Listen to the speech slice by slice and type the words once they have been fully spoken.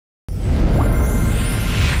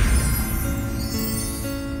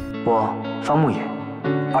我方牧野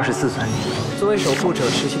，24岁，作为守护者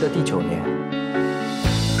实习的第9年。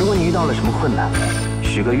如果你遇到了什么困难，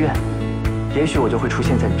许个愿，也许我就会出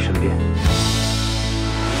现在你身边。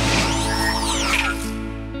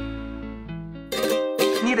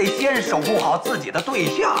你得先守护好自己的对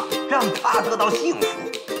象，让他得到幸福，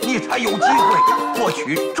你才有机会获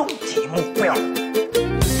取终极目标。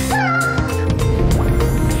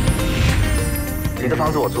你的房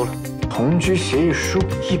子我租了，同居协议书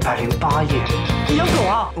108页。你养狗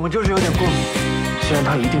啊？我就是有点过敏。既然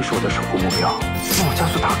他一定是我的守护目标，那我加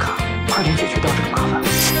速打卡，快点解决掉这个麻烦。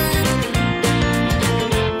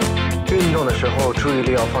运动的时候注意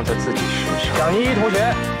力要放在自己身上。蒋依依同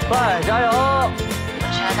学，快加油！我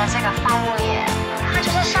觉得这个方牧野，他就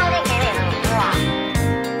是上帝给你的礼物啊。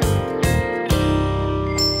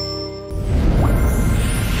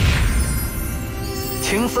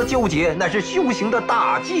情丝纠结，那是修行的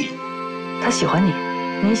大忌。他喜欢你，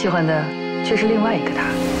你喜欢的却是另外一个他。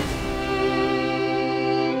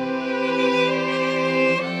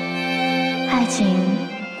爱情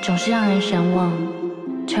总是让人神往，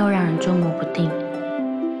却又让人捉摸不定。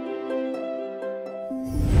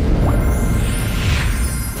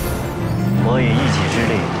我以一己之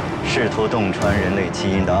力，试图洞穿人类基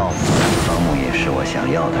因的奥秘。方牧野是我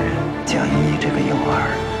想要的人，蒋依依这个诱饵，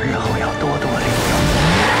日后要多多利用。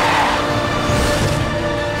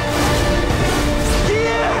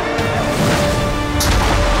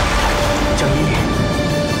蒋依依，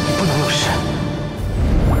你不能有事。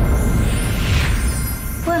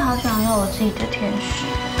我也好想要我自己的天使。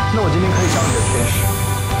那我今天可以当你的天使。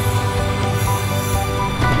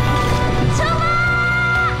小妈，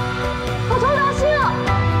我偷东西了。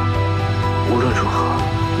无论如何，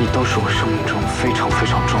你都是我生命中非常非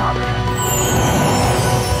常重要的人。